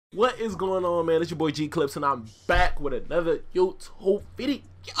What is going on, man? It's your boy Gee ClipZ, and I'm back with another YouTube video.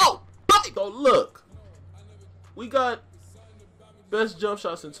 Yo, go look. We got best jump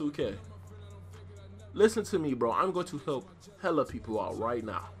shots in 2K. Listen to me, bro. I'm going to help hella people out right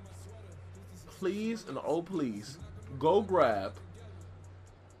now. Please and oh please, go grab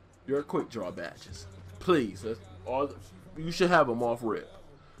your quick draw badges. Please, that's all. You should have them off rip.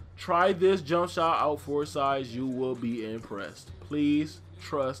 Try this jump shot out for size. You will be impressed. Please.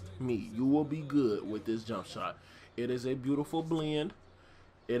 Trust me, you will be good with this jump shot. It is a beautiful blend.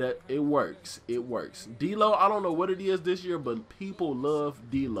 It works. It works. D-Lo, I don't know what it is this year, but people love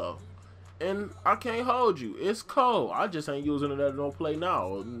D-Lo. And I can't hold you. It's cold. I just ain't using it at no play now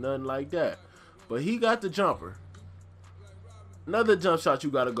or nothing like that. But he got the jumper. Another jump shot you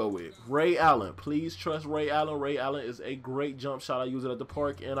got to go with. Ray Allen. Please trust Ray Allen. Ray Allen is a great jump shot. I use it at the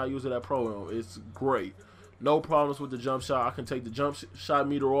park and I use it at Pro-Am. It's great. No problems with the jump shot. I can take the jump shot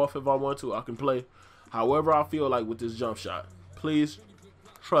meter off if I want to. I can play however I feel like with this jump shot. Please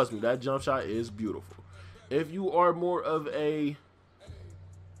trust me, that jump shot is beautiful. If you are more of a,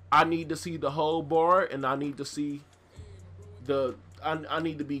 I need to see the whole bar and I need to see the, I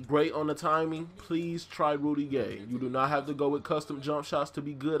need to be great on the timing, please try Rudy Gay. You do not have to go with custom jump shots to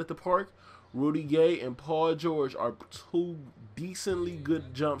be good at the park. Rudy Gay and Paul George are two decently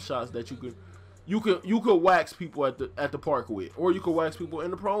good jump shots that you could wax people at the park with, or you could wax people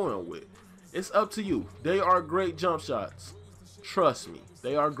in the Pro-Am with. It's up to you. They are great jump shots. Trust me,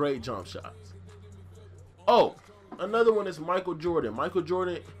 they are great jump shots. Oh, another one is Michael Jordan. Michael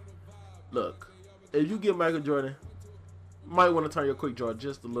Jordan, look, if you get Michael Jordan, you might want to turn your quick draw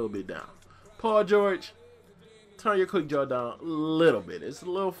just a little bit down. Paul George, turn your quick draw down a little bit. It's a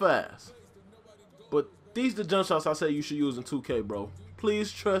little fast. But these are the jump shots I say you should use in 2K, bro.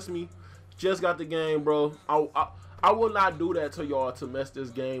 Please trust me. Just got the game, bro. I will not do that to y'all to mess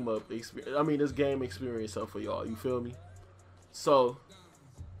this game up. This game experience up for y'all. You feel me? So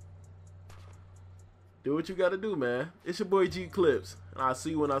do what you gotta do, man. It's your boy Gee ClipZ, and I'll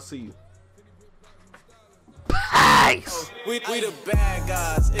see you when I see you. Nice. We the bad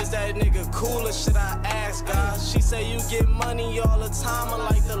guys. Is that nigga cool or should I ask God? She say you get money all the time,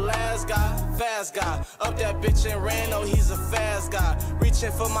 unlike the last guy. Fast guy, up that bitch and ran, oh he's a fast guy.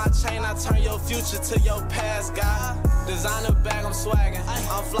 Reaching for my chain, I turn your future to your past guy. Designer bag, I'm swagging.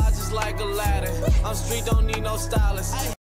 I'm fly just like Aladdin. I'm street, don't need no stylist.